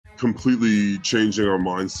completely changing our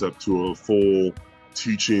mindset to a full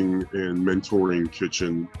teaching and mentoring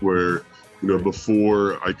kitchen where,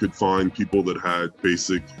 before I could find people that had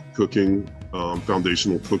basic cooking,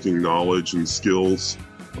 foundational cooking knowledge and skills.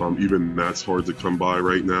 Even that's hard to come by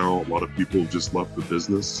right now. A lot of people have just left the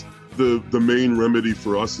business. The main remedy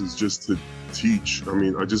for us is just to teach.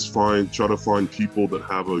 I just try to find people that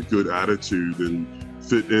have a good attitude and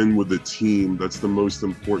fit in with the team. That's the most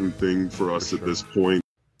important thing for us at this point.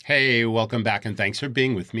 Hey, welcome back and thanks for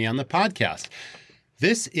being with me on the podcast.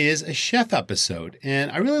 This is a chef episode,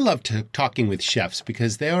 and I really love talking with chefs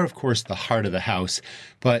because they are, of course, the heart of the house,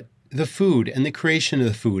 but the food and the creation of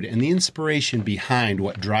the food and the inspiration behind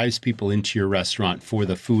what drives people into your restaurant for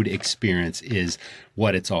the food experience is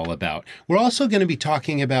what it's all about. We're also going to be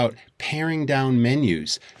talking about paring down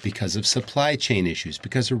menus because of supply chain issues,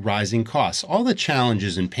 because of rising costs, all the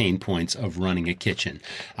challenges and pain points of running a kitchen.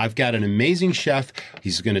 I've got an amazing chef.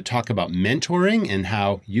 He's going to talk about mentoring and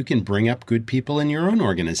how you can bring up good people in your own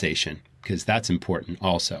organization, because that's important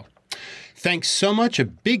also. Thanks so much. A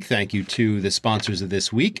big thank you to the sponsors of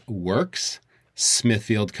this week, Works,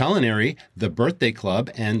 Smithfield Culinary, The Birthday Club,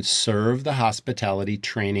 and Serve the Hospitality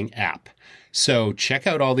Training app. So check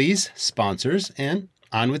out all these sponsors and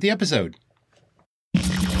on with the episode.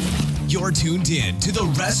 You're tuned in to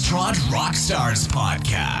the Restaurant Rockstars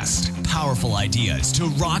Podcast. Powerful ideas to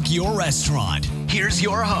rock your restaurant. Here's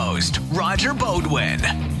your host, Roger Bodwin.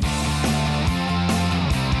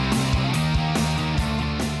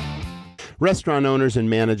 Restaurant owners and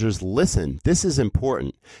managers, listen, this is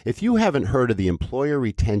important. If you haven't heard of the Employer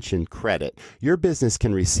Retention Credit, your business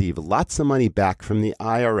can receive lots of money back from the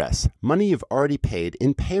IRS, money you've already paid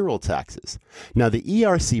in payroll taxes. Now, the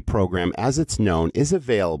ERC program, as it's known, is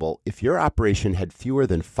available if your operation had fewer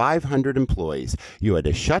than 500 employees, you had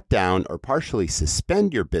to shut down or partially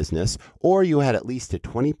suspend your business, or you had at least a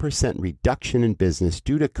 20% reduction in business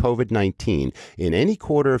due to COVID-19 in any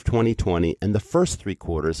quarter of 2020 and the first 3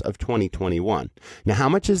 quarters of 2021. Now, how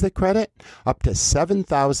much is the credit? Up to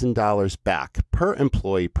 $7,000 back per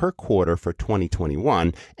employee per quarter for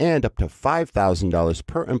 2021 and up to $5,000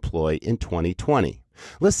 per employee in 2020.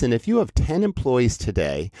 Listen, if you have 10 employees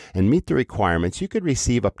today and meet the requirements, you could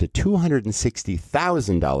receive up to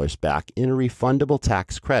 $260,000 back in a refundable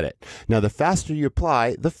tax credit. Now, the faster you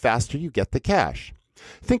apply, the faster you get the cash.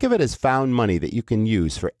 Think of it as found money that you can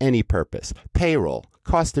use for any purpose: payroll,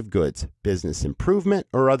 cost of goods, business improvement,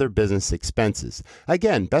 or other business expenses.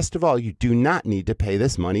 Again, best of all, you do not need to pay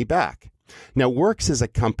this money back. Now, Works is a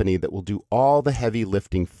company that will do all the heavy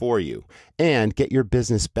lifting for you and get your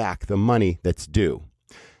business back the money that's due.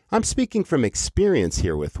 I'm speaking from experience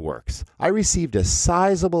here with Works. I received a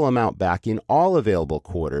sizable amount back in all available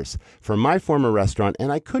quarters from my former restaurant,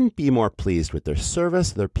 and I couldn't be more pleased with their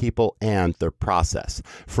service, their people, and their process.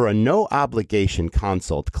 For a no-obligation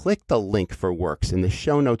consult, click the link for Works in the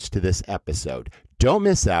show notes to this episode. Don't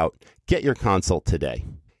miss out. Get your consult today.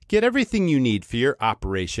 Get everything you need for your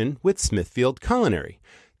operation with Smithfield Culinary.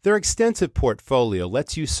 Their extensive portfolio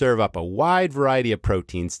lets you serve up a wide variety of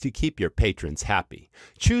proteins to keep your patrons happy.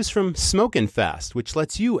 Choose from Smokin' Fast, which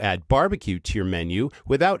lets you add barbecue to your menu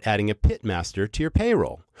without adding a pitmaster to your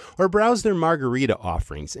payroll. Or browse their margarita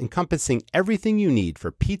offerings, encompassing everything you need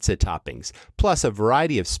for pizza toppings, plus a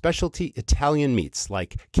variety of specialty Italian meats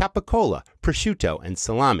like capicola, prosciutto, and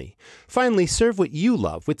salami. Finally, serve what you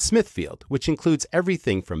love with Smithfield, which includes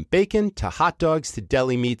everything from bacon to hot dogs to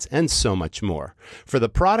deli meats and so much more. For the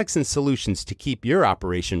products and solutions to keep your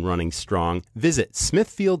operation running strong, visit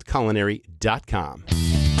smithfieldculinary.com.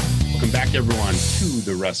 Welcome back, everyone, to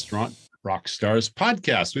the Restaurant Rockstars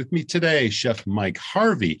Podcast. With me today, Chef Mike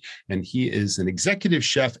Harvey, and he is an executive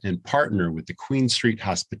chef and partner with the Queen Street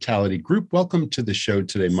Hospitality Group. Welcome to the show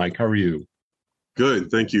today, Mike. How are you?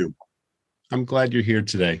 Good, thank you. I'm glad you're here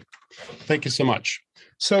today. Thank you so much.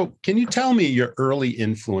 So can you tell me your early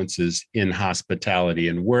influences in hospitality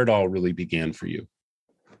and where it all really began for you?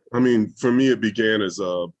 For me, it began as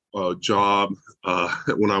a job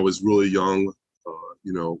when I was really young,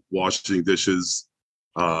 washing dishes.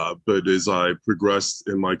 But as I progressed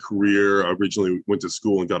in my career, I originally went to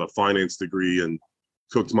school and got a finance degree and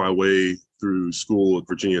cooked my way through school at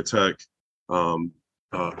Virginia Tech, and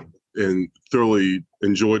thoroughly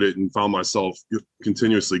enjoyed it and found myself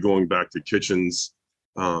continuously going back to kitchens.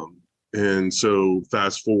 And so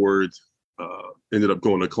fast forward, ended up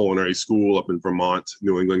going to culinary school up in Vermont,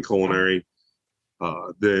 New England Culinary,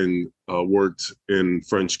 then worked in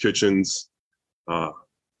French kitchens.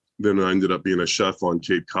 Then I ended up being a chef on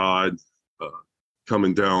Cape Cod,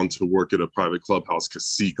 coming down to work at a private clubhouse,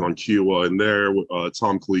 Cacique on Kiowa. And there,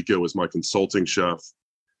 Tom Colicchio was my consulting chef.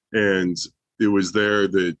 And, it was there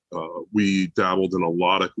that we dabbled in a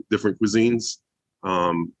lot of different cuisines,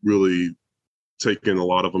 really taking a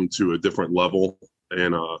lot of them to a different level.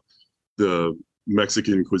 And the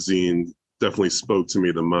Mexican cuisine definitely spoke to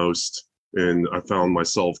me the most. And I found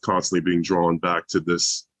myself constantly being drawn back to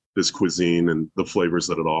this cuisine and the flavors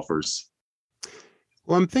that it offers.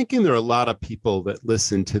 Well, I'm thinking there are a lot of people that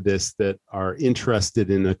listen to this that are interested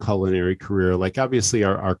in a culinary career. Like obviously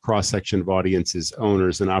our cross-section of audience is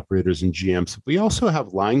owners and operators and GMs. We also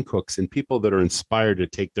have line cooks and people that are inspired to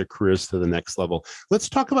take their careers to the next level. Let's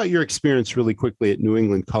talk about your experience really quickly at New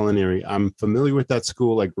England Culinary. I'm familiar with that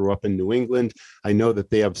school. I grew up in New England. I know that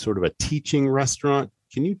they have sort of a teaching restaurant.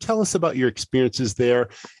 Can you tell us about your experiences there?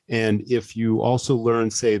 And if you also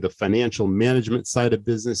learn, say, the financial management side of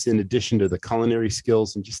business in addition to the culinary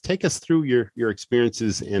skills, and just take us through your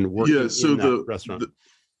experiences and working in that restaurant.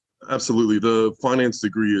 Absolutely. The finance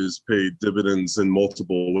degree has paid dividends in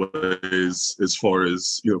multiple ways, as far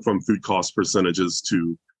as, from food cost percentages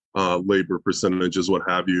to labor percentages, what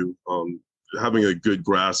have you. Having a good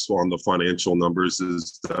grasp on the financial numbers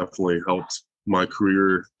has definitely helped my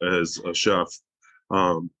career as a chef.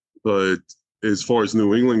 But as far as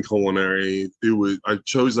New England Culinary, I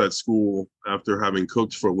chose that school after having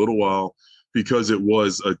cooked for a little while because it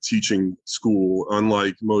was a teaching school.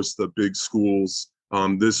 Unlike most of the big schools,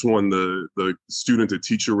 this one, the student to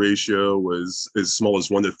teacher ratio was as small as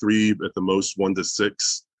 1 to 3, at the most 1 to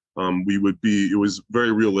 6. It was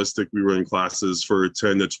very realistic. We were in classes for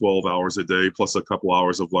 10 to 12 hours a day, plus a couple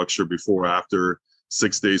hours of lecture before, after,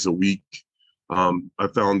 6 days a week. I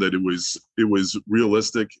found that it was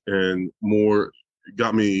realistic and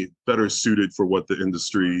got me better suited for what the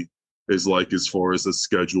industry is like, as far as the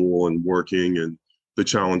schedule and working and the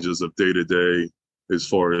challenges of day to day, as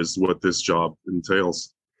far as what this job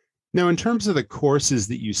entails. Now, in terms of the courses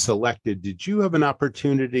that you selected, did you have an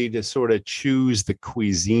opportunity to sort of choose the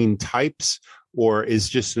cuisine types, or is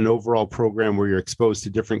just an overall program where you're exposed to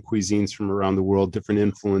different cuisines from around the world, different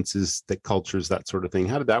influences, the cultures, that sort of thing?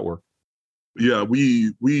 How did that work? Yeah,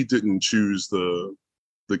 we didn't choose the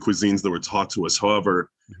cuisines that were taught to us. However,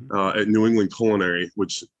 at New England Culinary,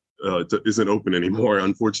 which isn't open anymore,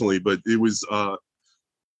 unfortunately, but it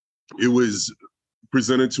was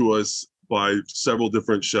presented to us by several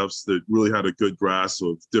different chefs that really had a good grasp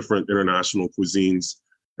of different international cuisines.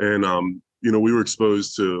 And, we were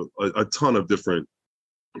exposed to a ton of different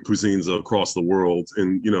cuisines across the world,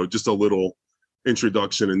 and, just a little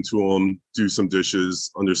introduction into them, do some dishes,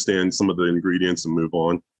 understand some of the ingredients, and move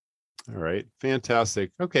on. All right. Fantastic.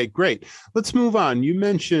 Okay, great. Let's move on. You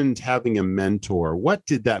mentioned having a mentor. What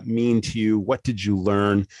did that mean to you? What did you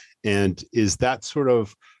learn? And is that sort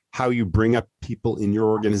of how you bring up people in your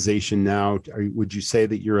organization now? Would you say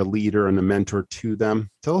that you're a leader and a mentor to them?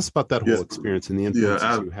 Tell us about that whole experience and the influences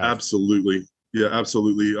you have. Absolutely. Yeah,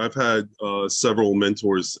 absolutely. I've had several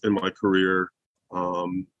mentors in my career.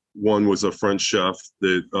 One was a French chef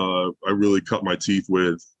that I really cut my teeth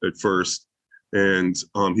with at first. And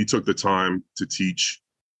he took the time to teach,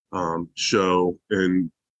 show,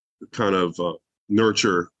 and kind of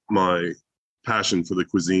nurture my passion for the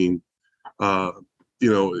cuisine. At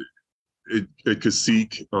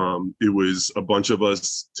Cacique, it was a bunch of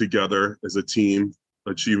us together as a team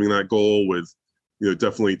achieving that goal, with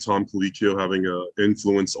definitely Tom Colicchio having an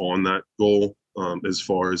influence on that goal as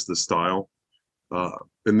far as the style.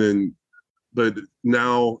 But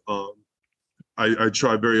now I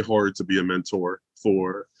try very hard to be a mentor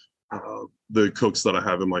for the cooks that I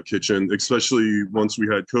have in my kitchen, especially once we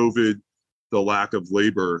had COVID. The lack of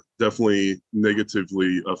labor definitely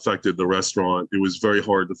negatively affected the restaurant. It was very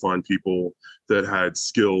hard to find people that had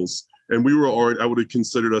skills. And I would have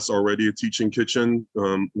considered us already a teaching kitchen.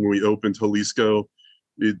 When we opened Jalisco,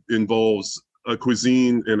 it involves a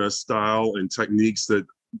cuisine and a style and techniques that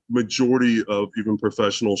majority of even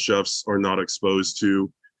professional chefs are not exposed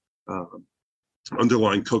to.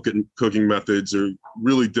 Underlying cooking methods are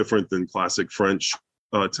really different than classic French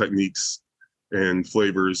techniques and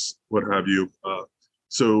flavors, what have you.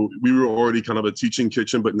 So we were already kind of a teaching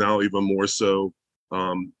kitchen, but now even more so,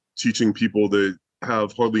 teaching people that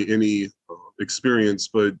have hardly any experience.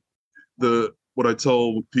 But what I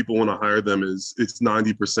tell people when I hire them is it's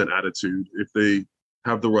 90% attitude. If they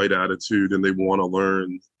have the right attitude and they want to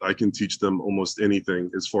learn, I can teach them almost anything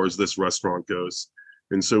as far as this restaurant goes.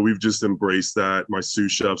 And so we've just embraced that. My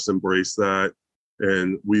sous chefs embrace that.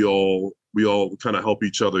 And we all kind of help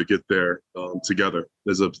each other get there together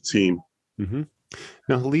as a team. Mm-hmm.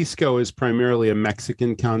 Now, Jalisco is primarily a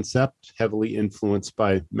Mexican concept, heavily influenced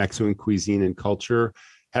by Mexican cuisine and culture.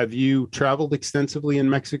 Have you traveled extensively in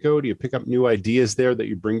Mexico? Do you pick up new ideas there that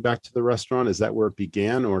you bring back to the restaurant? Is that where it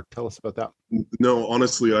began, or tell us about that? No,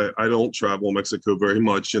 honestly, I don't travel Mexico very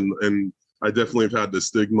much, and I definitely have had the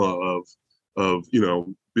stigma of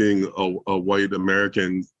being a white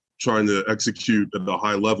American trying to execute at a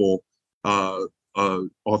high level. I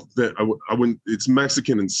wouldn't. It's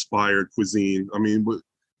Mexican inspired cuisine. I mean,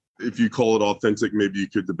 if you call it authentic, maybe you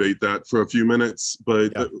could debate that for a few minutes,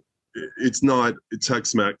 but yeah. It's not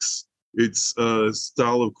Tex-Mex. It's a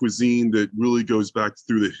style of cuisine that really goes back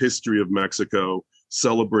through the history of Mexico,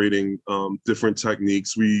 celebrating different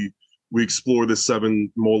techniques. We explore the 7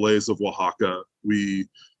 moles of Oaxaca. We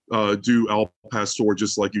do al pastor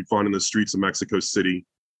just like you'd find in the streets of Mexico City.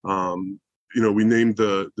 We named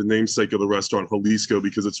the namesake of the restaurant Jalisco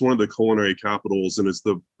because it's one of the culinary capitals, and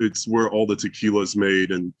it's where all the tequila is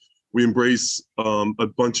made. And we embrace a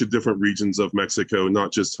bunch of different regions of Mexico, not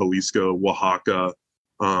just Jalisco, Oaxaca,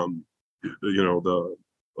 the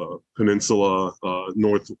peninsula,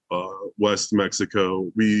 northwest Mexico.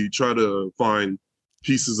 We try to find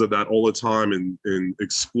pieces of that all the time and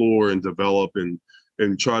explore and develop and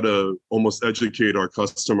try to almost educate our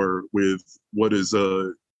customer with what is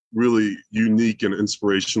a really unique and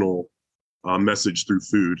inspirational message through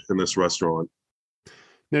food in this restaurant.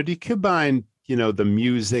 Now, do you combine the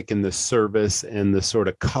music and the service and the sort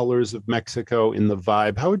of colors of Mexico in the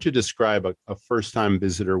vibe? How would you describe a first-time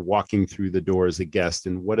visitor walking through the door as a guest,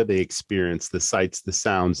 and what do they experience? The sights, the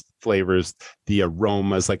sounds, the flavors, the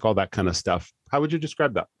aromas, like all that kind of stuff. How would you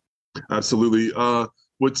describe that? Absolutely.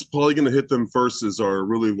 What's probably going to hit them first is our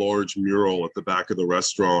really large mural at the back of the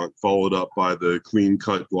restaurant, followed up by the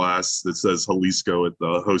clean-cut glass that says Jalisco at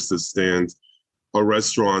the hostess stand. Our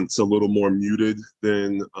restaurant's a little more muted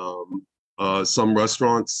than some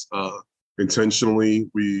restaurants. Intentionally,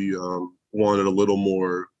 we wanted a little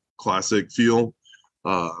more classic feel.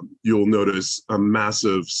 You'll notice a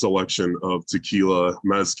massive selection of tequila,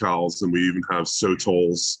 mezcals, and we even have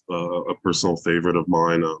sotols, a personal favorite of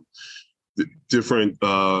mine. Different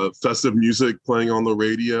festive music playing on the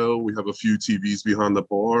radio. We have a few TVs behind the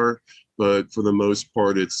bar, but for the most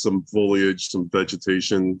part, it's some foliage, some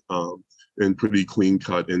vegetation, and pretty clean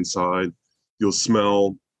cut inside. You'll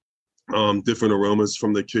smell different aromas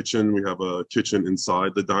from the kitchen. We have a kitchen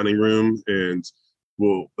inside the dining room, and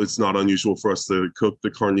it's not unusual for us to cook the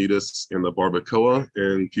carnitas and the barbacoa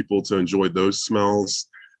and people to enjoy those smells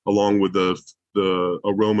along with the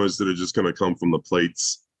aromas that are just going to come from the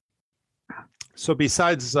plates. So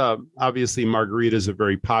besides, obviously margaritas are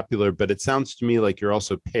very popular, but it sounds to me like you're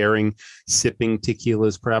also sipping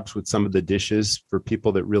tequilas perhaps with some of the dishes for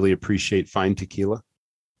people that really appreciate fine tequila.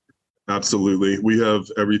 Absolutely. We have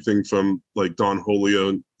everything from like Don Julio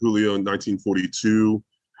in 1942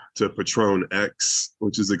 to Patron X,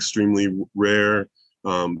 which is extremely rare,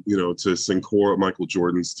 to Sincoro, Michael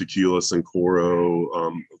Jordan's tequila,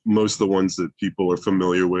 Sincoro, most of the ones that people are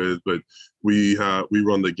familiar with, but we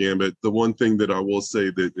run the gambit. The one thing that I will say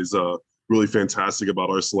that is really fantastic about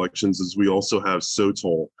our selections is we also have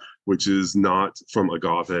sotol, which is not from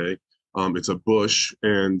agave. It's a bush,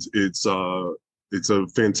 and it's a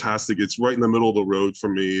fantastic, it's right in the middle of the road for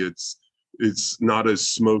me. It's not as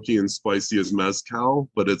smoky and spicy as mezcal,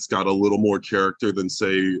 but it's got a little more character than,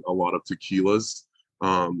 say, a lot of tequilas.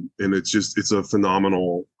 And it's a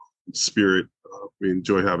phenomenal spirit. We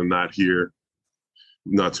enjoy having that here.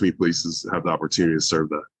 Not too many places have the opportunity to serve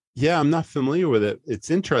that. Yeah, I'm not familiar with it. It's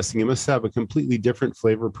interesting. It must have a completely different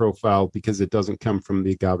flavor profile because it doesn't come from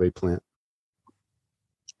the agave plant.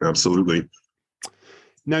 Absolutely.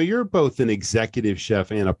 Now, you're both an executive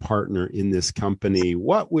chef and a partner in this company.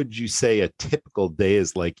 What would you say a typical day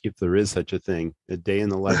is like, if there is such a thing, a day in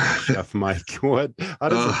the life of Chef Mike?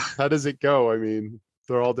 How does it go? I mean,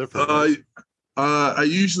 they're all different. Right? I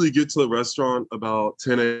usually get to the restaurant about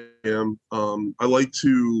 10 a.m. I like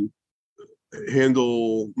to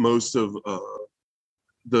handle most of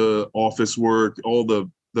the office work, all the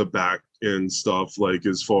back end stuff, like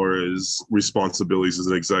as far as responsibilities as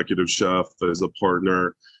an executive chef, as a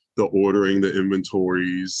partner, the ordering, the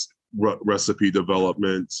inventories, recipe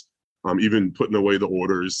development, even putting away the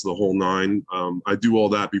orders, the whole nine. I do all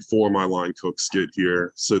that before my line cooks get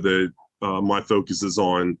here, so that my focus is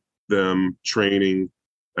on them, training,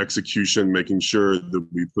 execution, making sure that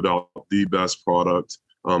we put out the best product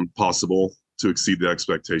possible to exceed the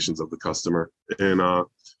expectations of the customer. And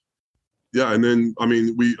and then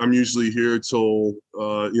I'm usually here till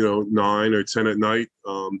 9 or 10 at night,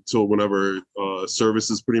 till whenever service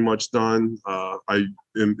is pretty much done.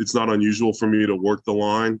 It's not unusual for me to work the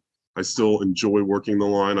line. I still enjoy working the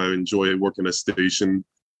line. I enjoy working a station.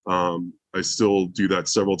 I still do that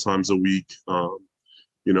several times a week.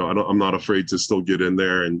 I'm not afraid to still get in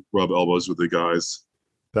there and rub elbows with the guys.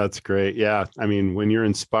 That's great. Yeah. I mean, when you're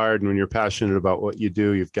inspired and when you're passionate about what you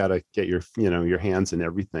do, you've got to get your hands in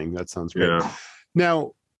everything. That sounds great. Yeah.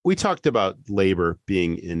 Now, we talked about labor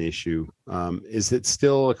being an issue. Is it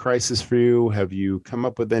still a crisis for you? Have you come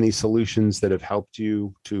up with any solutions that have helped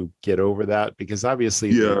you to get over that? Because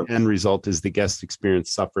obviously the end result is the guest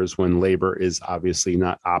experience suffers when labor is obviously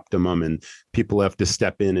not optimum and people have to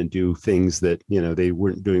step in and do things that, they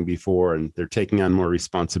weren't doing before and they're taking on more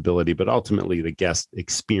responsibility, but ultimately the guest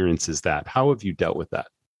experiences that. How have you dealt with that?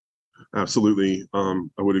 Absolutely. I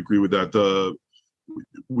would agree with that.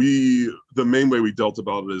 The main way we dealt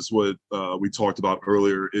about it is what we talked about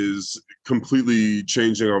earlier, is completely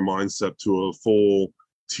changing our mindset to a full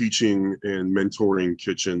teaching and mentoring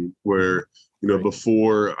kitchen where,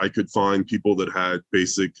 before I could find people that had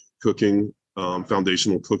basic cooking,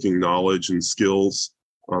 foundational cooking knowledge and skills.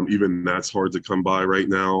 Even that's hard to come by right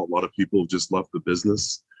now. A lot of people have just left the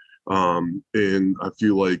business. And I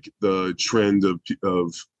feel like the trend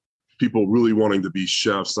of people really wanting to be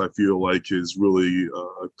chefs, I feel like has really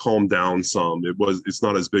calmed down some. It's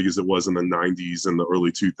not as big as it was in the 90s and the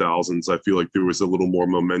early 2000s. I feel like there was a little more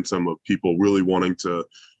momentum of people really wanting to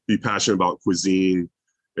be passionate about cuisine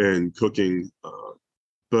and cooking.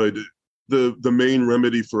 But the main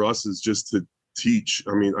remedy for us is just to teach.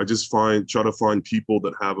 I mean, I just try to find people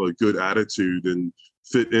that have a good attitude and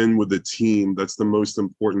fit in with the team. That's the most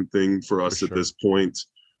important thing for us at this point.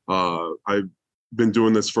 I've been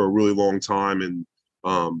doing this for a really long time, and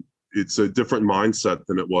it's a different mindset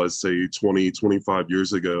than it was, say, 20, 25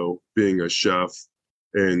 years ago, being a chef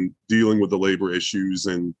and dealing with the labor issues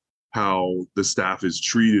and how the staff is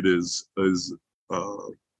treated is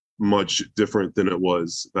much different than it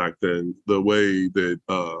was back then. The way that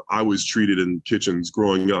I was treated in kitchens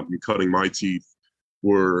growing up and cutting my teeth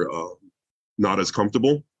were not as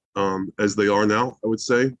comfortable as they are now, I would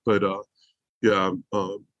say. But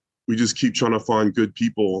we just keep trying to find good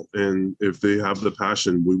people, and if they have the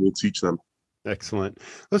passion, we will teach them. Excellent.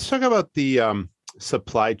 Let's talk about the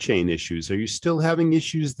supply chain issues. Are you still having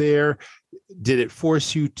issues there? Did it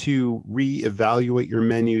force you to reevaluate your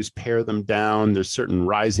menus, pare them down? There's certain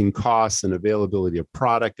rising costs and availability of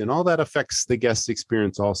product, and all that affects the guest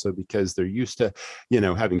experience also, because they're used to,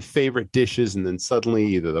 having favorite dishes, and then suddenly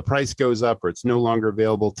either the price goes up or it's no longer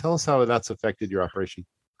available. Tell us how that's affected your operation.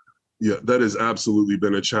 Yeah, that has absolutely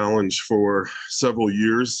been a challenge for several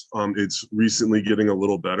years. It's recently getting a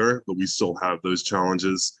little better, but we still have those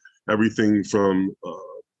challenges. Everything from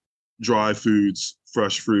dry foods,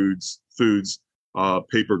 fresh foods,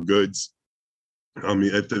 paper goods. I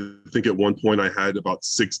mean, I think at one point I had about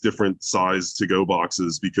 6 different size to-go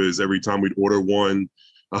boxes, because every time we'd order one,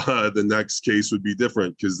 the next case would be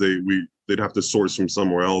different because they'd have to source from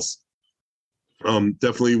somewhere else.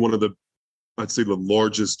 Definitely one of I'd say the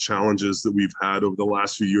largest challenges that we've had over the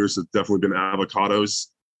last few years have definitely been avocados.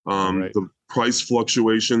 The price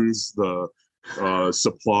fluctuations, the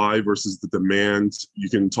supply versus the demand. You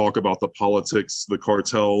can talk about the politics, the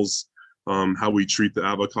cartels, how we treat the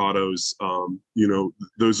avocados.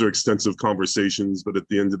 Those are extensive conversations, but at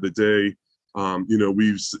the end of the day,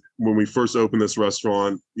 when we first opened this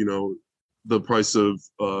restaurant, the price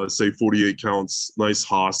of say 48 counts, nice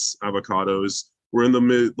Haas avocados, we're in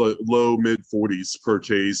the low mid 40s per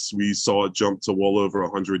case. We saw it jump to well over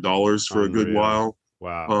 $100 for a good while.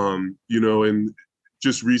 Wow. And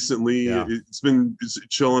just recently it's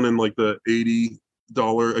chilling in like the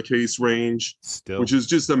 $80 a case range, still, which is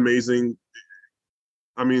just amazing.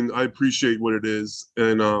 I mean, I appreciate what it is.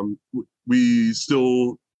 And we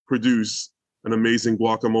still produce an amazing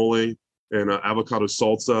guacamole and avocado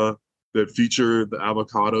salsa that feature the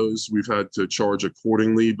avocados. We've had to charge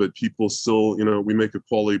accordingly, but people still, we make a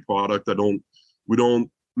quality product. We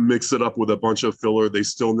don't mix it up with a bunch of filler. They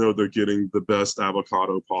still know they're getting the best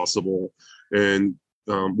avocado possible. And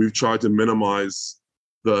we've tried to minimize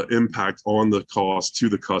the impact on the cost to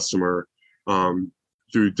the customer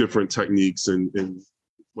through different techniques and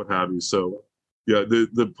what have you. So yeah,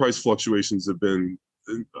 the price fluctuations have been,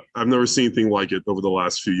 I've never seen anything like it over the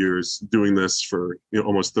last few years, doing this for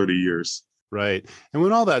almost 30 years. Right. And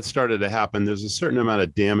when all that started to happen, there's a certain amount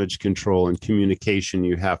of damage control and communication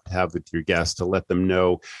you have to have with your guests to let them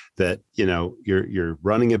know that, you're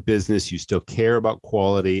running a business, you still care about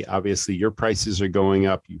quality. Obviously, your prices are going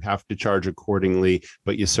up. You have to charge accordingly,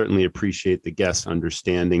 but you certainly appreciate the guests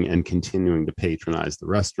understanding and continuing to patronize the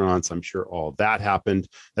restaurants. I'm sure all that happened.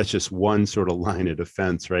 That's just one sort of line of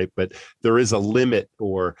defense, right? But there is a limit,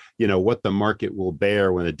 or, what the market will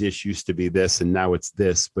bear when a dish used to be this and now it's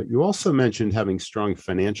this. But you also mentioned mentioned having strong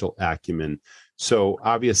financial acumen. So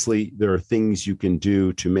obviously there are things you can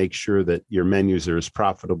do to make sure that your menus are as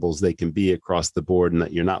profitable as they can be across the board, and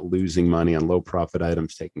that you're not losing money on low profit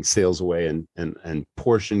items, taking sales away, and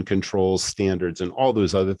portion controls, standards, and all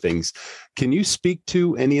those other things. Can you speak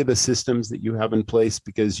to any of the systems that you have in place?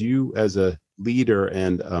 Because you, as a leader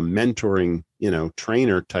and a mentoring,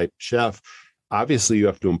 trainer type chef, obviously you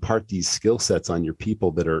have to impart these skill sets on your people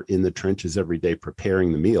that are in the trenches every day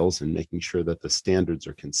preparing the meals and making sure that the standards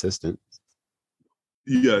are consistent.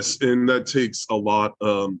 Yes, and that takes a lot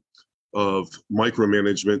of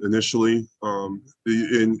micromanagement initially, and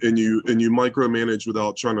you micromanage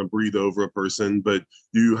without trying to breathe over a person, but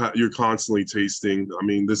you're constantly tasting. I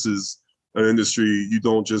mean, this is an industry, you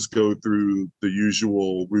don't just go through the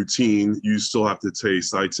usual routine. You still have to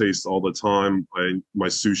taste. I taste all the time. My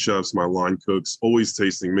sous chefs, my line cooks, always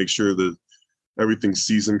tasting. Make sure that everything's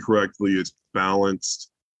seasoned correctly. It's balanced.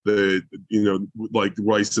 That like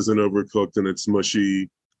rice isn't overcooked and it's mushy.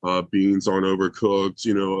 Beans aren't overcooked.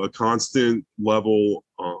 A constant level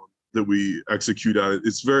that we execute at.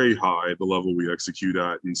 It's very high, the level we execute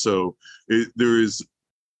at, and so there is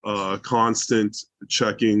constant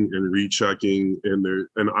checking and rechecking,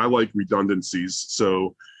 and I like redundancies.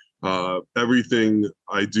 So everything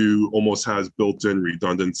I do almost has built-in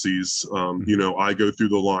redundancies. I go through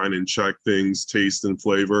the line and check things, taste and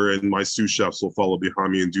flavor, and my sous chefs will follow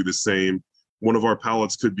behind me and do the same. One of our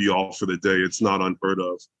palettes could be off for the day. It's not unheard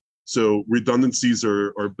of. So redundancies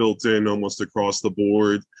are built in almost across the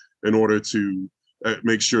board in order to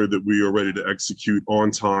make sure that we are ready to execute on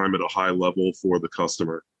time at a high level for the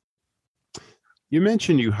customer. You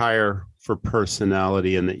mentioned you hire for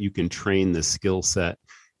personality and that you can train the skill set.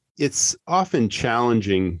 It's often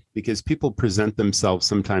challenging because people present themselves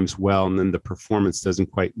sometimes well, and then the performance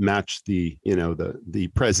doesn't quite match the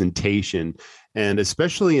presentation. And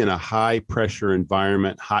especially in a high pressure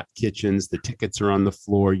environment, hot kitchens, the tickets are on the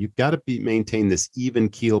floor. You've got to maintain this even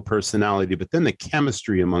keel personality, but then the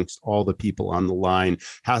chemistry amongst all the people on the line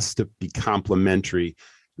has to be complementary.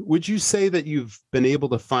 Would you say that you've been able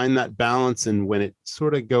to find that balance, and when it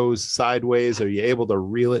sort of goes sideways, are you able to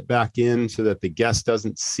reel it back in so that the guest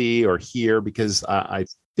doesn't see or hear? Because I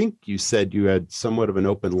think you said you had somewhat of an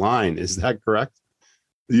open line. Is that correct?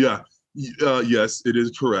 Yeah. Yes, it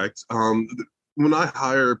is correct. When I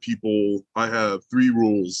hire people, I have 3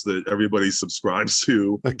 rules that everybody subscribes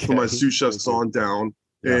to from my sous chefs on down,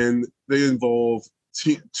 and they involve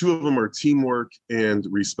 2 of them are teamwork and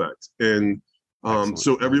respect. And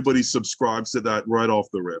so everybody subscribes to that right off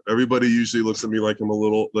the rip. Everybody usually looks at me like I'm a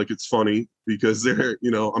little, like it's funny, because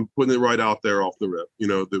I'm putting it right out there off the rip,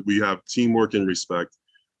 that we have teamwork and respect,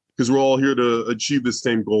 because we're all here to achieve the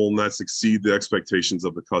same goal, and that's exceed the expectations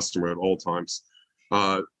of the customer at all times.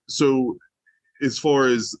 So as far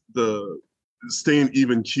as the staying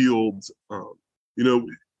even keeled,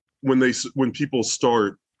 when people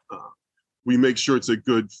start, we make sure it's a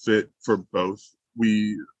good fit for both.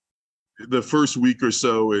 The first week or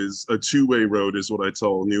so is a 2-way road, is what I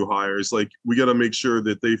tell new hires. Like, we got to make sure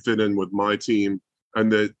that they fit in with my team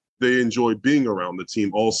and that they enjoy being around the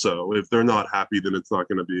team also. If they're not happy, then it's not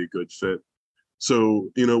going to be a good fit.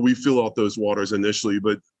 So, we fill out those waters initially,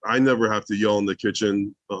 but I never have to yell in the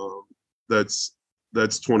kitchen. That's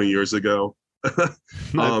 20 years ago.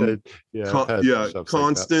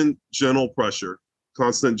 Constant gentle pressure.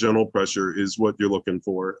 Constant gentle pressure is what you're looking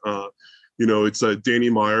for. It's a Danny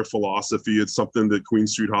Meyer philosophy. It's something that Queen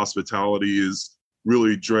Street Hospitality is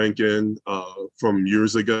really drank in from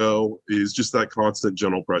years ago, is just that constant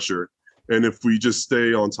gentle pressure. And if we just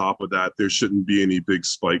stay on top of that, there shouldn't be any big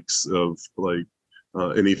spikes of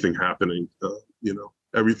anything happening.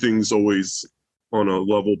 Everything's always on a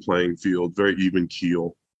level playing field, very even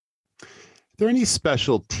keel. Are there any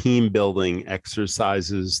special team building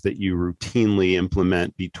exercises that you routinely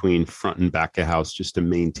implement between front and back of house just to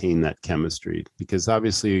maintain that chemistry? Because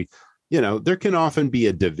obviously, there can often be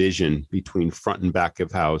a division between front and back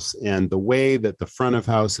of house, and the way that the front of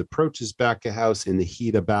house approaches back of house in the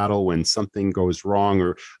heat of battle, when something goes wrong,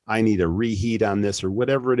 or I need a reheat on this, or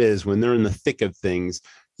whatever it is, when they're in the thick of things,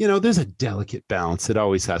 there's a delicate balance that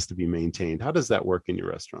always has to be maintained. How does that work in your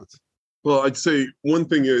restaurants? Well, I'd say one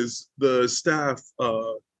thing is the staff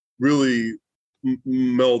really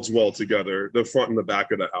melds well together, the front and the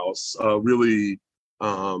back of the house.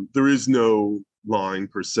 There is no line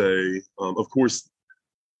per se. Of course,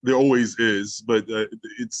 there always is, but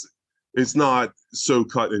it's not so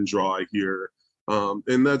cut and dry here.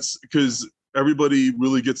 And that's because everybody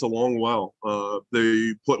really gets along well.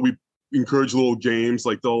 We encourage little games,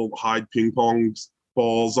 like they'll hide ping pong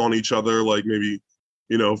balls on each other, like maybe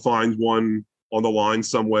find one on the line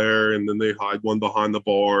somewhere, and then they hide one behind the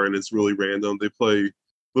bar, and it's really random. They play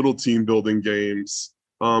little team building games,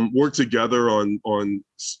 work together on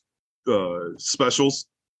specials.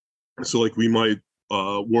 So like we might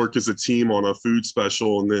work as a team on a food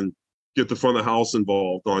special, and then get the front of the house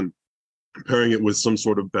involved on pairing it with some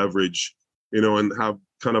sort of beverage, and have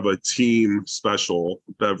kind of a team special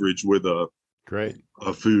beverage with a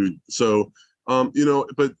food. So,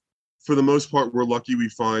 but for the most part, we're lucky we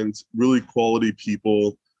find really quality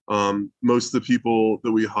people. Most of the people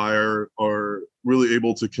that we hire are really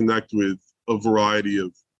able to connect with a variety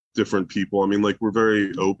of different people. I mean, like, we're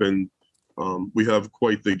very open. We have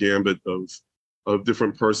quite the gambit of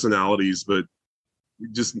different personalities, but we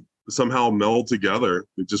just somehow meld together.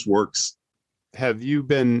 It just works. Have you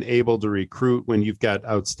been able to recruit when you've got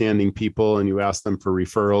outstanding people and you ask them for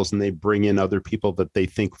referrals and they bring in other people that they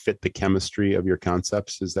think fit the chemistry of your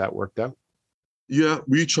concepts? Has that worked out? Yeah,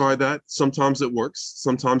 we try that. Sometimes it works,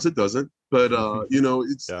 sometimes it doesn't. But,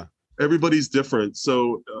 everybody's different.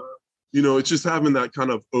 So, it's just having that kind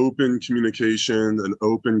of open communication and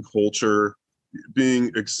open culture, being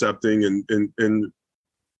accepting and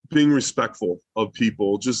being respectful of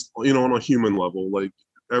people, just, on a human level. Like,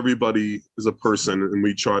 everybody is a person, and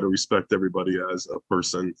we try to respect everybody as a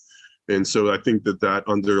person. And so I think that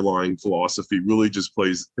underlying philosophy really just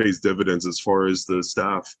pays dividends as far as the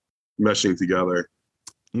staff meshing together.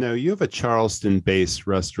 Now, you have a Charleston-based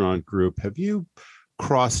restaurant group. Have you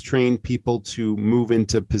cross-trained people to move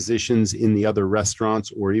into positions in the other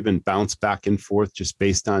restaurants, or even bounce back and forth just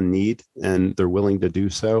based on need, and they're willing to do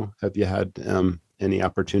so? Have you had any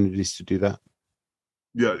opportunities to do that?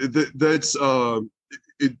 Yeah, that's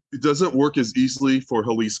it doesn't work as easily for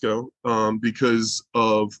Jalisco because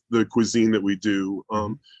of the cuisine that we do.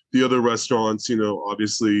 The other restaurants,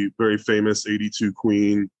 obviously very famous, 82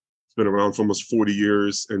 Queen, it's been around for almost 40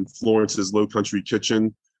 years, and Florence's Low Country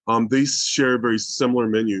Kitchen. They share very similar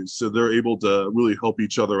menus, so they're able to really help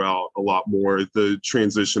each other out a lot more. The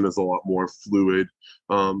transition is a lot more fluid.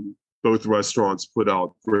 Both restaurants put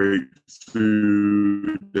out great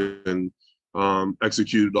food and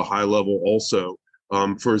executed a high level also.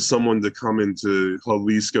 For someone to come into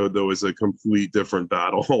Jalisco, though, is a complete different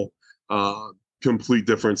battle, complete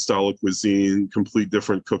different style of cuisine, complete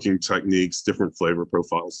different cooking techniques, different flavor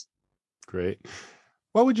profiles. Great.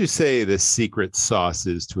 What would you say the secret sauce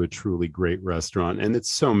is to a truly great restaurant? And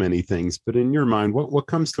it's so many things, but in your mind, what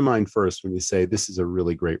comes to mind first when you say this is a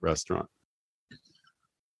really great restaurant?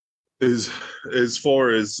 As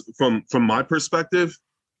far as from my perspective?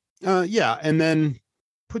 Yeah. And then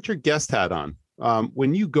put your guest hat on.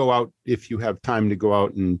 When you go out, if you have time to go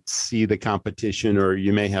out and see the competition, or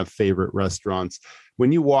you may have favorite restaurants,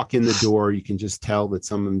 when you walk in the door, you can just tell that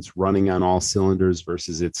someone's running on all cylinders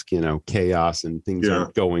versus it's, chaos and things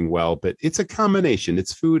aren't going well. But it's a combination.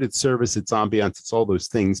 It's food, it's service, it's ambiance, it's all those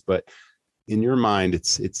things. But in your mind,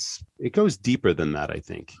 it goes deeper than that, I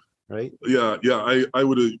think. Right? Yeah, I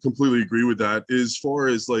would completely agree with that. As far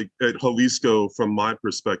as like at Jalisco, from my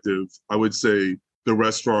perspective, I would say the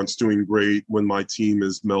restaurant's doing great when my team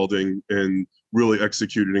is melding and really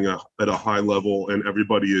executing at a high level, and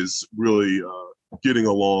everybody is really getting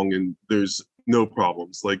along, and there's no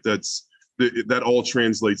problems. Like that all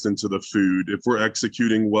translates into the food. If we're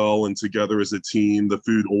executing well and together as a team, the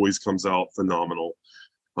food always comes out phenomenal.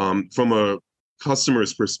 From a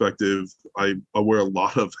customer's perspective, I wear a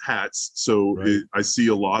lot of hats, so right. I see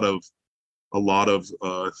a lot of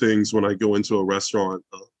things when I go into a restaurant.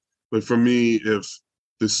 But for me, if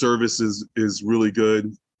the service is really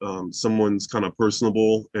good, someone's kind of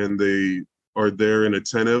personable, and they are there and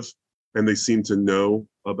attentive, and they seem to know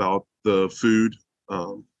about the food,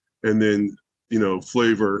 and then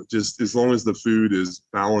flavor. Just as long as the food is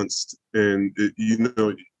balanced, and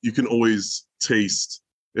you can always taste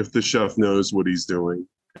if the chef knows what he's doing,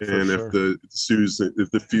 and if the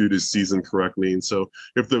food is seasoned correctly. And so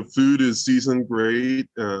if the food is seasoned great,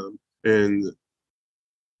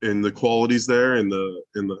 and the quality's there, and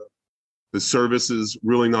the service is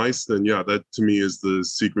really nice, then that to me is the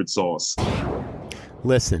secret sauce.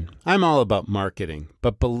 Listen, I'm all about marketing,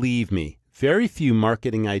 but believe me, very few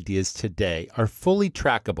marketing ideas today are fully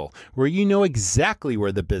trackable, where you know exactly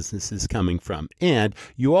where the business is coming from, and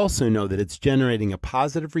you also know that it's generating a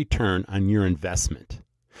positive return on your investment.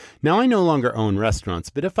 Now, I no longer own restaurants,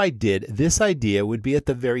 but if I did, this idea would be at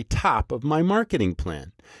the very top of my marketing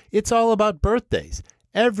plan. It's all about birthdays.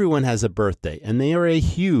 Everyone has a birthday, and they are a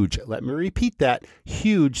huge, let me repeat that,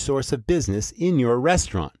 huge source of business in your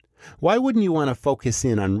restaurant. Why wouldn't you want to focus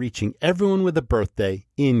in on reaching everyone with a birthday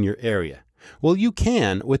in your area? Well, you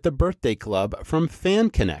can with the Birthday Club from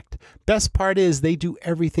Fan Connect. Best part is they do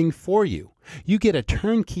everything for you. You get a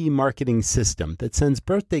turnkey marketing system that sends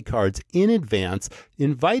birthday cards in advance,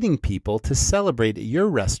 inviting people to celebrate at your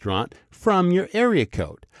restaurant from your area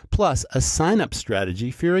code, plus a sign-up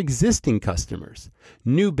strategy for your existing customers.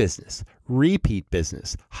 New business, repeat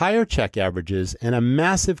business, higher check averages, and a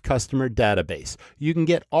massive customer database. You can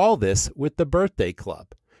get all this with the Birthday Club.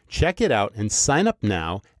 Check it out and sign up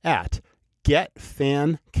now at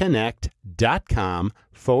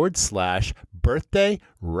getfanconnect.com/birthday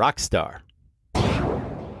rockstar.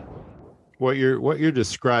 What you're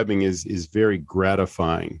describing is very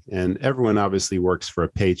gratifying, and everyone obviously works for a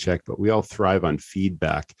paycheck, but we all thrive on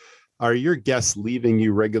feedback. Are your guests leaving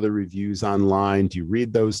you regular reviews online? Do you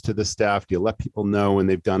read those to the staff? Do you let people know when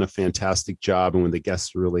they've done a fantastic job and when the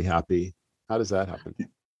guests are really happy? How does that happen?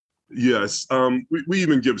 Yes. We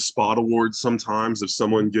even give spot awards sometimes if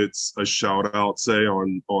someone gets a shout out, say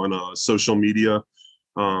on social media.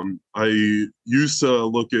 I used to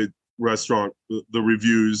look at the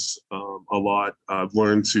reviews a lot. I've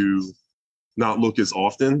learned to not look as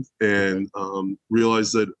often and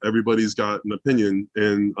realize that everybody's got an opinion,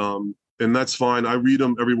 and that's fine. I read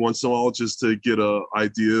them every once in a while just to get an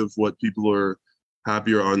idea of what people are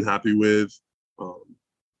happy or unhappy with.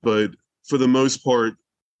 But for the most part,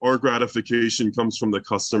 our gratification comes from the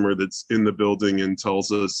customer that's in the building and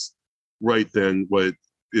tells us right then what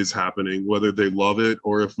is happening, whether they love it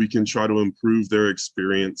or if we can try to improve their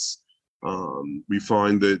experience. We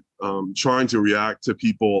find that trying to react to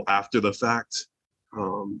people after the fact,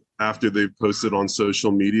 after they've posted on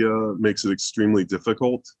social media, makes it extremely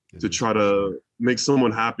difficult to try to make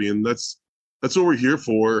someone happy. And that's what we're here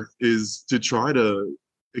for, is to try to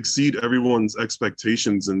exceed everyone's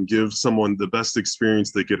expectations and give someone the best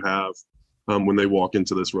experience they could have when they walk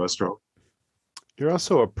into this restaurant. You're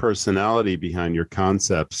also a personality behind your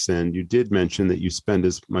concepts, and you did mention that you spend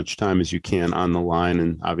as much time as you can on the line,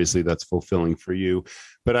 and obviously that's fulfilling for you.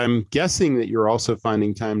 But I'm guessing that you're also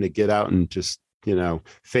finding time to get out and just,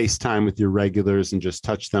 FaceTime with your regulars and just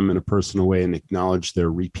touch them in a personal way and acknowledge their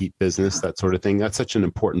repeat business, that sort of thing. That's such an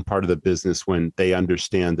important part of the business when they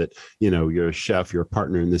understand that, you're a chef, you're a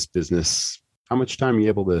partner in this business. How much time are you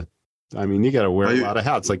able to? I mean, you got to wear a lot of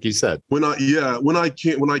hats, like you said. When I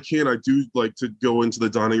can, I do like to go into the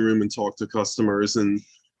dining room and talk to customers and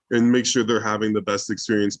make sure they're having the best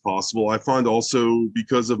experience possible. I find also,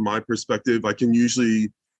 because of my perspective, I can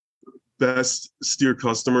usually best steer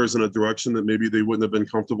customers in a direction that maybe they wouldn't have been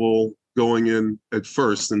comfortable going in at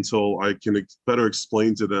first until I can better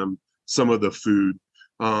explain to them some of the food.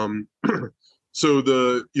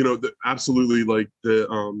 So absolutely, like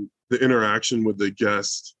the interaction with the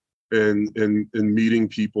guest and meeting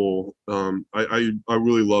people, I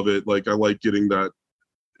really love it. Like, I like getting that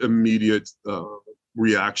immediate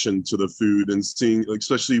reaction to the food and seeing,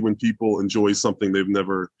 especially when people enjoy something they've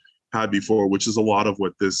never had before, which is a lot of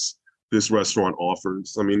what this restaurant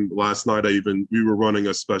offers. I mean, last night we were running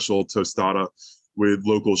a special tostada with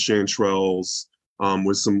local chanterelles,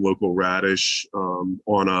 with some local radish, on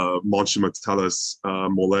a manchimatalas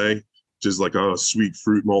mole, which is like a sweet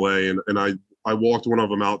fruit mole. And I walked one of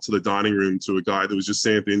them out to the dining room to a guy that was just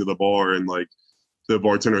sitting at the end of the bar. And like, the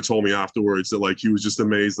bartender told me afterwards that like he was just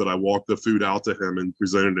amazed that I walked the food out to him and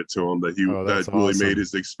presented it to him, that really made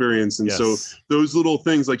his experience. And so those little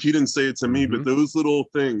things, like, he didn't say it to me, but those little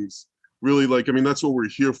things really, like, I mean, that's what we're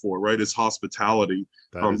here for, right? It's hospitality.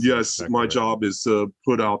 Yes, my job is to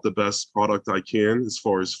put out the best product I can as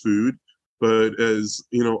far as food, but as,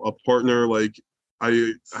 a partner, like,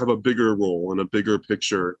 I have a bigger role and a bigger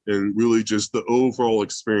picture, and really just the overall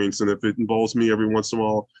experience. And if it involves me every once in a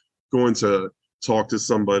while going to talk to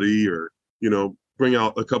somebody or, bring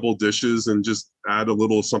out a couple dishes and just add a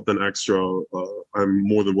little something extra, I'm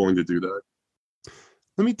more than willing to do that.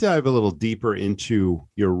 Let me dive a little deeper into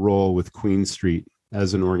your role with Queen Street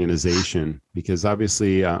as an organization, because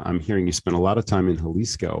obviously I'm hearing you spend a lot of time in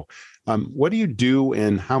Jalisco. What do you do,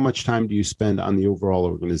 and how much time do you spend on the overall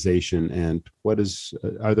organization? And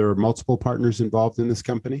are there multiple partners involved in this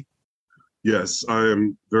company? Yes, I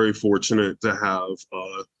am very fortunate to have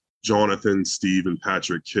Jonathan, Steve, and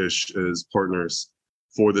Patrick Kish as partners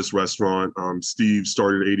for this restaurant. Steve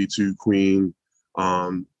started 82 Queen,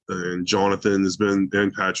 and Jonathan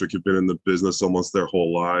and Patrick have been in the business almost their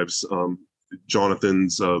whole lives.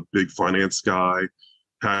 Jonathan's a big finance guy.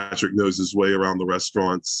 Patrick knows his way around the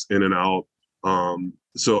restaurants in and out.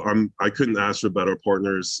 So I couldn't ask for better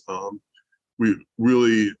partners. We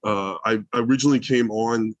really, I originally came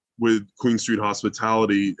on with Queen Street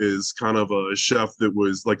Hospitality is kind of a chef that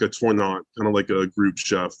was like a tournant, kind of like a group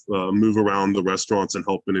chef, move around the restaurants and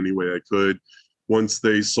help in any way I could. Once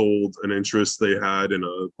they sold an interest they had in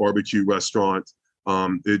a barbecue restaurant,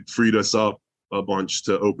 it freed us up a bunch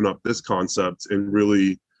to open up this concept and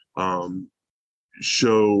really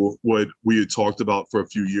show what we had talked about for a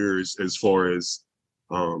few years as far as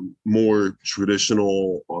more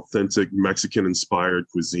traditional, authentic Mexican-inspired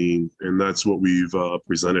cuisine, and that's what we've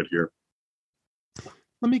presented here.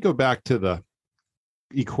 Let me go back to the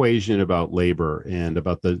equation about labor and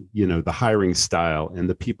about the hiring style and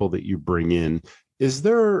the people that you bring in. Is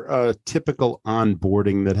there a typical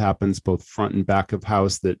onboarding that happens both front and back of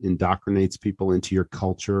house that indoctrinates people into your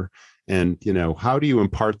culture? And, how do you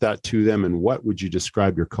impart that to them? And what would you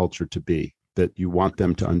describe your culture to be that you want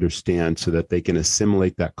them to understand so that they can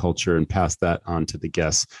assimilate that culture and pass that on to the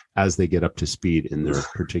guests as they get up to speed in their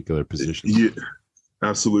particular position? Yeah,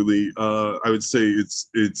 absolutely. I would say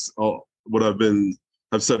it's what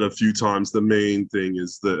I've said a few times. The main thing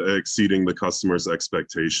is the exceeding the customer's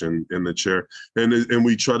expectation in the chair, and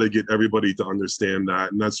we try to get everybody to understand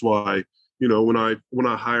that. And that's why, when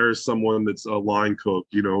I hire someone that's a line cook,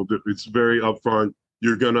 it's very upfront.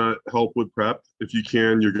 You're gonna help with prep if you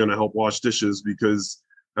can. You're gonna help wash dishes, because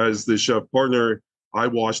as the chef partner, I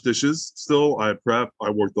wash dishes still. I prep. I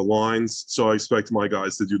work the lines, so I expect my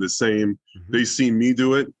guys to do the same. Mm-hmm. They see me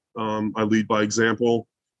do it. I lead by example.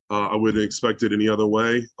 I wouldn't expect it any other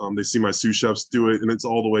way. They see my sous chefs do it, and it's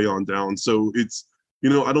all the way on down. So it's, I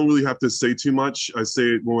don't really have to say too much. I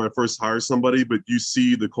say it when I first hire somebody, but you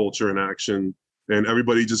see the culture in action, and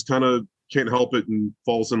everybody just kind of can't help it and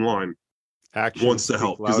falls in line. Action wants to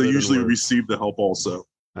help, because they usually receive the help also.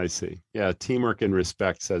 I see. Yeah, teamwork and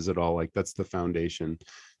respect says it all. Like, that's the foundation.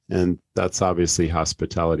 And that's obviously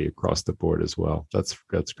hospitality across the board as well. That's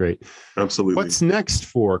great. Absolutely. What's next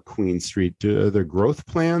for Queen Street? Are there growth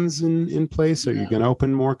plans in place? Are you going to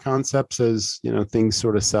open more concepts as things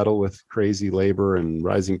sort of settle with crazy labor and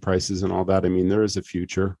rising prices and all that? I mean, there is a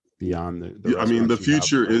future beyond the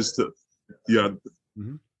future is to,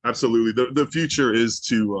 mm-hmm. Absolutely. The future is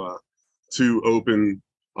to open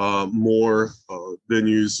more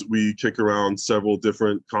venues. We kick around several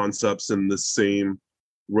different concepts in the same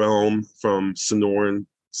realm, from Sonoran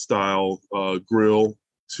style grill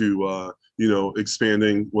to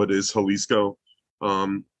expanding what is Jalisco.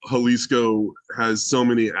 Jalisco has so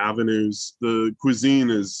many avenues. The cuisine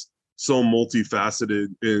is so multifaceted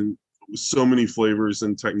and so many flavors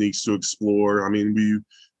and techniques to explore. I mean,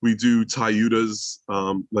 we do tayudas,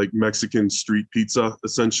 like Mexican street pizza,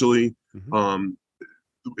 essentially. Mm-hmm.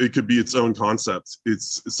 It could be its own concept.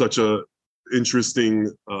 It's such a interesting,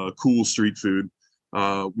 cool street food.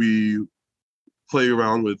 We play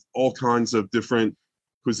around with all kinds of different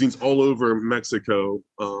cuisines all over Mexico,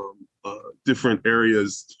 different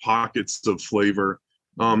areas, pockets of flavor,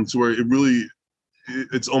 to where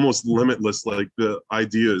it's almost limitless, like the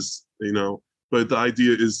ideas, but the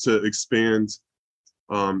idea is to expand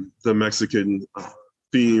the Mexican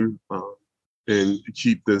theme and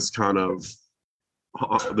keep this kind of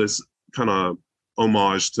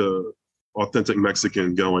homage to authentic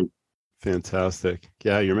Mexican going. Fantastic.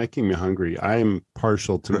 Yeah, you're making me hungry. I'm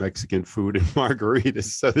partial to Mexican food and margaritas,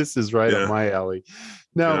 so this is right up my alley.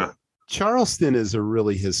 Now, Charleston is a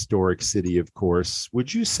really historic city, of course.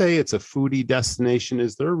 Would you say it's a foodie destination?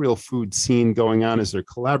 Is there a real food scene going on? Is there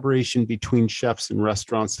collaboration between chefs and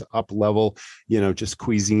restaurants to up-level, just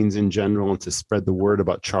cuisines in general, and to spread the word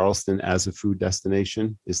about Charleston as a food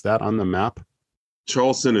destination? Is that on the map?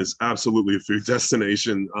 Charleston is absolutely a food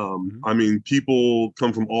destination. I mean, people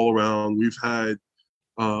come from all around. We've had,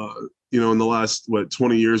 in the last,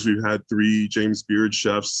 20 years, we've had 3 James Beard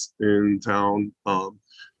chefs in town.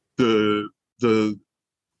 The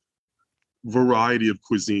variety of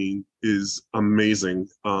cuisine is amazing.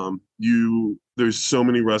 There's so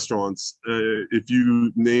many restaurants. If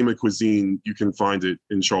you name a cuisine, you can find it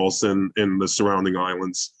in Charleston and the surrounding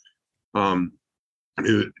islands.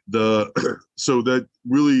 So that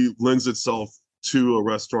really lends itself to a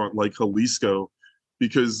restaurant like Jalisco,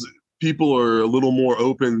 because people are a little more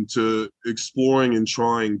open to exploring and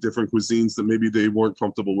trying different cuisines that maybe they weren't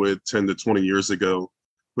comfortable with 10 to 20 years ago.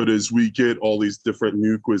 But as we get all these different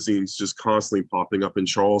new cuisines just constantly popping up in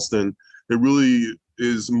Charleston, it really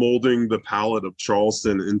is molding the palate of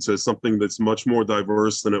Charleston into something that's much more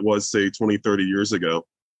diverse than it was, say, 20, 30 years ago.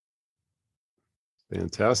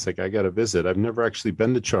 Fantastic. I got to visit. I've never actually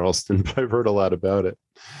been to Charleston, but I've heard a lot about it.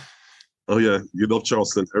 Oh, yeah. You love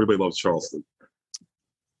Charleston. Everybody loves Charleston.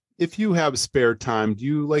 If you have spare time, do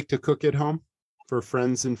you like to cook at home for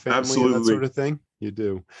friends and family? Absolutely. And that sort of thing? You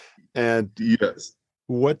do. And yes.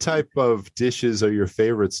 What type of dishes are your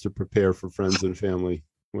favorites to prepare for friends and family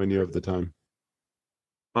when you have the time?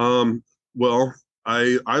 Well,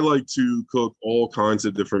 I like to cook all kinds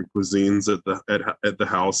of different cuisines at the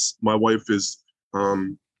house. My wife is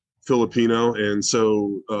Filipino, and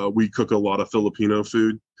so we cook a lot of Filipino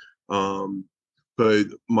food. But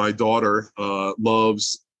my daughter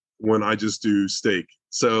loves when I just do steak.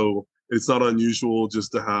 So it's not unusual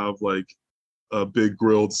just to have like a big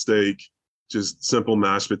grilled steak, just simple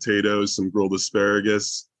mashed potatoes, some grilled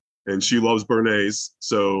asparagus, and she loves béarnaise.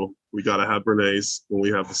 So we got to have béarnaise when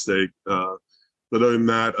we have the steak. But other than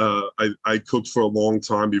that, I cooked for a long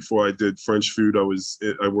time before I did French food.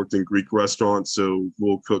 I worked in Greek restaurants, so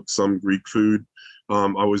we'll cook some Greek food.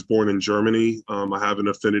 I was born in Germany. I have an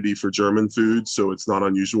affinity for German food, so it's not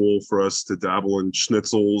unusual for us to dabble in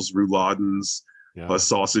schnitzels, rouladens,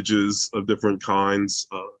 sausages of different kinds.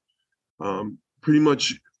 Pretty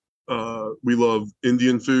much, we love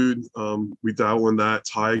Indian food. We dabble in that,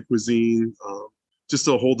 Thai cuisine, just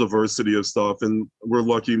a whole diversity of stuff. And we're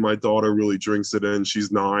lucky my daughter really drinks it in. She's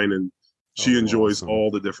 9 and she enjoys all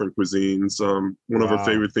the different cuisines. One of her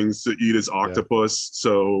favorite things to eat is octopus.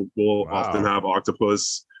 So we'll often have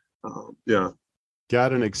octopus.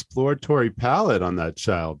 Got an exploratory palate on that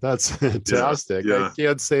child. That's fantastic. I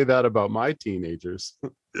can't say that about my teenagers.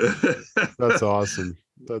 That's awesome.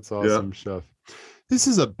 That's awesome, Chef. This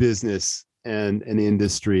is a business and an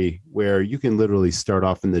industry where you can literally start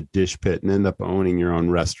off in the dish pit and end up owning your own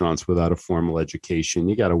restaurants without a formal education.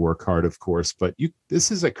 You got to work hard, of course, but this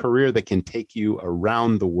is a career that can take you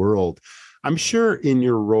around the world. I'm sure in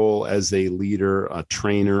your role as a leader, a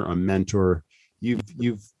trainer, a mentor,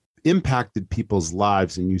 you've impacted people's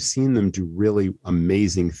lives and you've seen them do really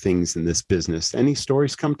amazing things in this business. Any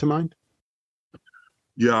stories come to mind?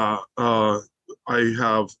 Yeah, I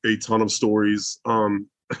have a ton of stories.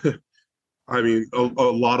 I mean, a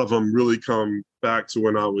lot of them really come back to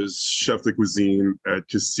when I was chef de cuisine at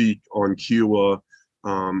Cacique on Kiowa.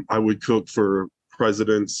 I would cook for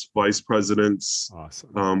presidents, vice presidents.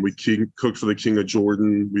 Awesome. We cooked for the King of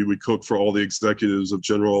Jordan. We would cook for all the executives of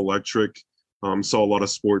General Electric. Saw a lot of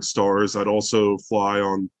sports stars. I'd also fly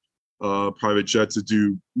on private jet to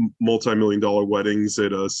do multi-million-dollar weddings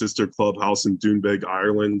at a sister clubhouse in Doonbeg,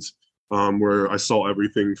 Ireland, where I saw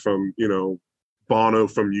everything from, Bono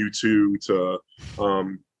from U2 to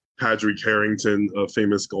Patrick Harrington, a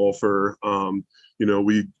famous golfer.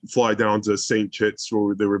 We fly down to St. Kitts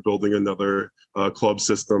where they were building another club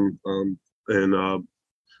system and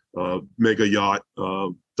mega yacht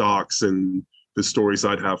docks, and the stories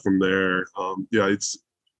I'd have from there.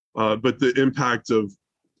 But the impact of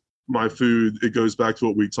my food, it goes back to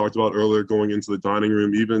what we talked about earlier, going into the dining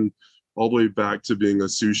room, even all the way back to being a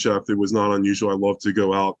sous chef. It was not unusual. I love to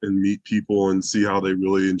go out and meet people and see how they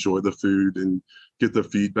really enjoy the food and get the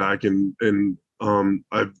feedback. And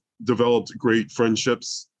I've developed great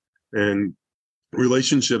friendships and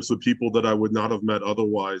relationships with people that I would not have met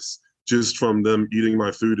otherwise, just from them eating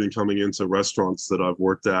my food and coming into restaurants that I've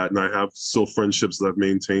worked at. And I have still friendships that I've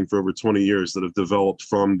maintained for over 20 years that have developed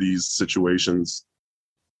from these situations.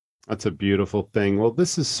 That's a beautiful thing. Well,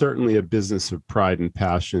 this is certainly a business of pride and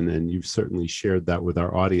passion, and you've certainly shared that with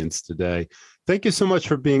our audience today. Thank you so much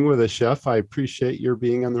for being with us, Chef. I appreciate your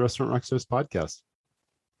being on the Restaurant Rockstars podcast.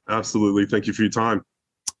 Absolutely. Thank you for your time.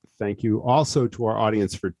 Thank you also to our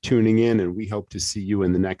audience for tuning in, and we hope to see you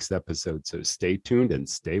in the next episode. So stay tuned and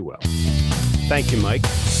stay well. Thank you, Mike.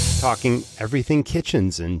 Talking everything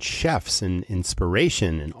kitchens and chefs and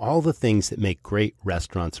inspiration and all the things that make great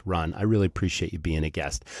restaurants run. I really appreciate you being a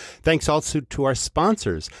guest. Thanks also to our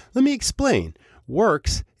sponsors. Let me explain.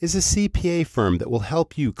 Works is a CPA firm that will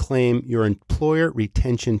help you claim your employer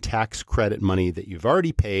retention tax credit money that you've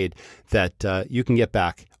already paid that you can get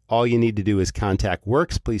back. All you need to do is contact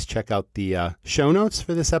Works. Please check out the show notes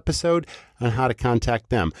for this episode on how to contact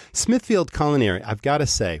them. Smithfield Culinary, I've got to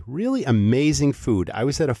say, really amazing food. I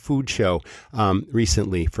was at a food show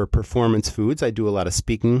recently for Performance Foods. I do a lot of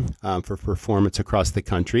speaking for performance across the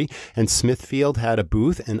country, and Smithfield had a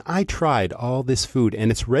booth, and I tried all this food,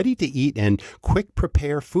 and it's ready to eat and quick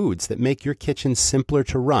prepare foods that make your kitchen simpler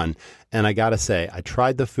to run. And I got to say, I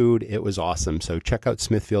tried the food. It was awesome. So check out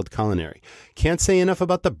Smithfield Culinary. Can't say enough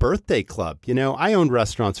about the Birthday Club. I owned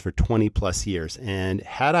restaurants for 20 plus years, and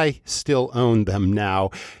had I still owned them now,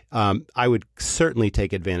 I would certainly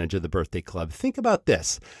take advantage of the Birthday Club. Think about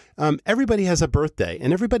this. Everybody has a birthday,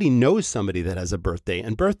 and everybody knows somebody that has a birthday,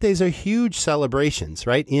 and birthdays are huge celebrations,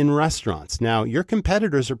 right, in restaurants. Now, your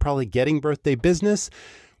competitors are probably getting birthday business.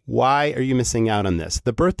 Why are you missing out on this?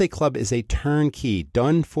 The Birthday Club is a turnkey,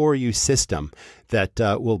 done-for-you system that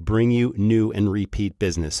will bring you new and repeat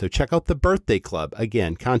business. So check out the Birthday Club.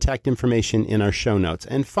 Again, contact information in our show notes.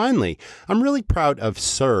 And finally, I'm really proud of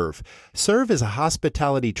Serve. Serve is a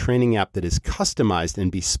hospitality training app that is customized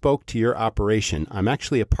and bespoke to your operation. I'm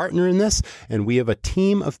actually a partner in this, and we have a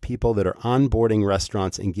team of people that are onboarding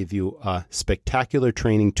restaurants and give you a spectacular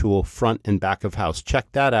training tool front and back of house.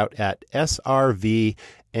 Check that out at srvnow.com.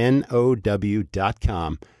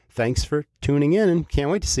 Thanks for tuning in, and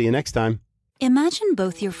can't wait to see you next time. Imagine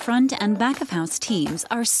both your front and back of house teams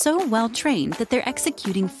are so well trained that they're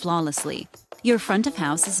executing flawlessly. Your front of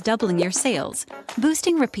house is doubling your sales,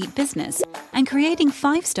 boosting repeat business, and creating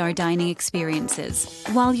 5-star dining experiences,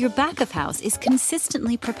 while your back of house is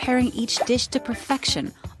consistently preparing each dish to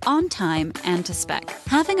perfection, on time and to spec.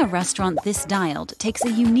 Having a restaurant this dialed takes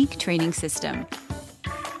a unique training system.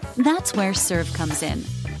 That's where Serve comes in.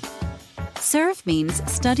 Serve means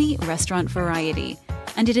Study Restaurant Variety,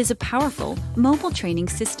 and it is a powerful, mobile training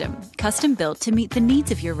system, custom-built to meet the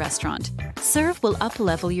needs of your restaurant. Serve will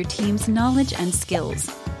up-level your team's knowledge and skills,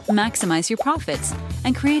 maximize your profits,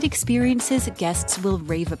 and create experiences guests will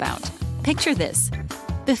rave about. Picture this.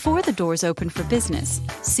 Before the doors open for business,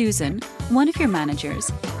 Susan, one of your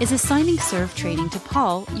managers, is assigning Serve training to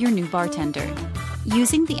Paul, your new bartender.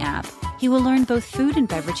 Using the app, he will learn both food and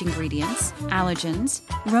beverage ingredients, allergens,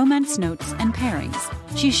 romance notes, and pairings.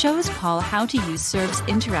 She shows Paul how to use Serve's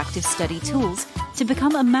interactive study tools to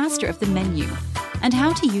become a master of the menu, and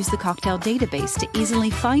how to use the cocktail database to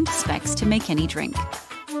easily find specs to make any drink.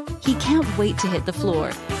 He can't wait to hit the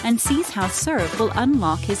floor and sees how Serve will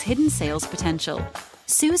unlock his hidden sales potential.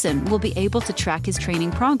 Susan will be able to track his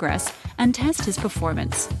training progress and test his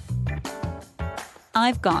performance.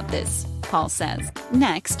 "I've got this," Paul says.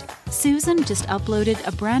 Next, Susan just uploaded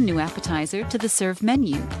a brand new appetizer to the Serve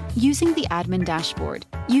menu using the admin dashboard.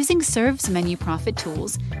 Using Serve's menu profit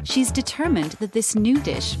tools, she's determined that this new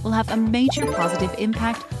dish will have a major positive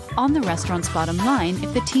impact on the restaurant's bottom line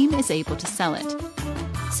if the team is able to sell it.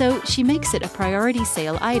 So she makes it a priority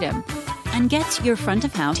sale item and gets your front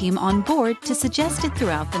of house team on board to suggest it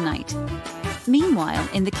throughout the night. Meanwhile,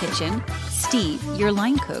 in the kitchen, Steve, your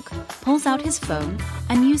line cook, pulls out his phone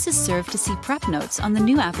and uses Serve to see prep notes on the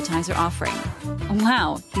new appetizer offering.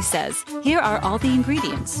 "Wow," he says, "here are all the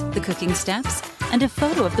ingredients, the cooking steps, and a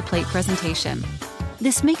photo of the plate presentation.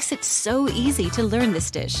 This makes it so easy to learn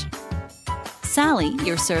this dish." Sally,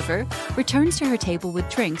 your server, returns to her table with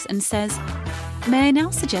drinks and says, "May I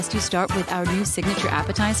now suggest you start with our new signature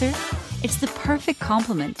appetizer? It's the perfect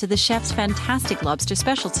complement to the chef's fantastic lobster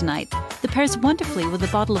special tonight that pairs wonderfully with a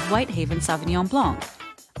bottle of Whitehaven Sauvignon Blanc."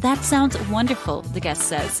 "That sounds wonderful," the guest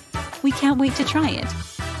says. "We can't wait to try it."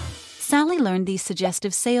 Sally learned these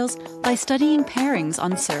suggestive sales by studying pairings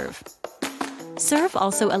on Serve. Serve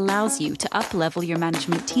also allows you to up-level your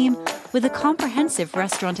management team with a comprehensive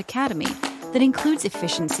restaurant academy that includes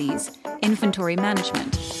efficiencies, inventory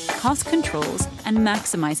management, cost controls, and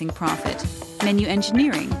maximizing profit, menu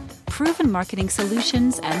engineering, proven marketing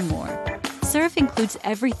solutions, and more. Serve includes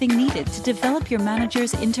everything needed to develop your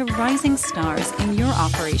managers into rising stars in your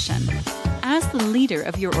operation. As the leader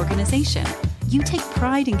of your organization, you take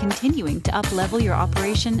pride in continuing to up-level your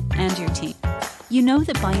operation and your team. You know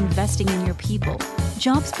that by investing in your people,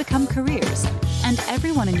 jobs become careers, and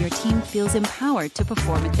everyone in your team feels empowered to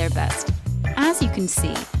perform at their best. As you can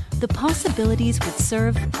see, the possibilities with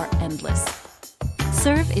Serve are endless.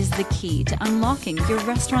 Serve is the key to unlocking your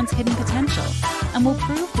restaurant's hidden potential and will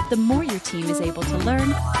prove that the more your team is able to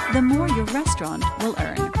learn, the more your restaurant will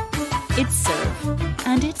earn. It's Serve,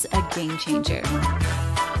 and it's a game changer.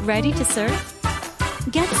 Ready to serve?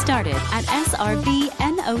 Get started at srvnow.com.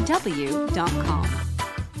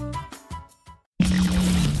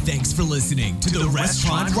 Thanks for listening to the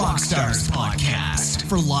Restaurant Rockstars Podcast.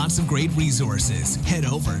 For lots of great resources, head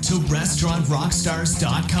over to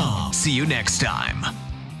restaurantrockstars.com. See you next time.